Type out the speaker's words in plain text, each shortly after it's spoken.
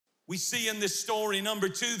We see in this story, number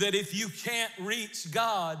 2, that if you can't reach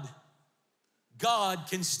God, God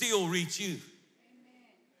can still reach you.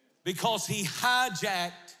 Because he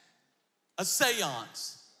hijacked a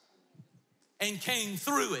seance and came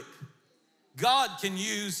through it. God can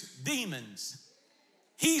use demons.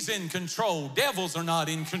 He's in control. Devils are not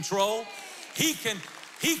in control. He can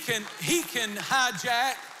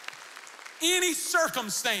hijack any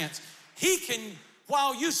circumstance. He can,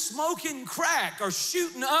 while you smoking crack or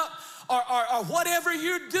shooting up or whatever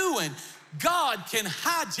you're doing, God can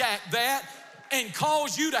hijack that and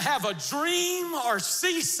cause you to have a dream or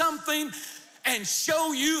see something and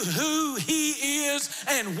show you who he is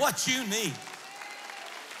and what you need.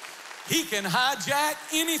 He can hijack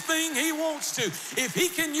anything he wants to. If he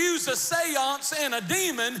can use a seance and a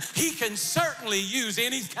demon, he can certainly use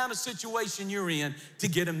any kind of situation you're in to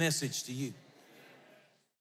get a message to you.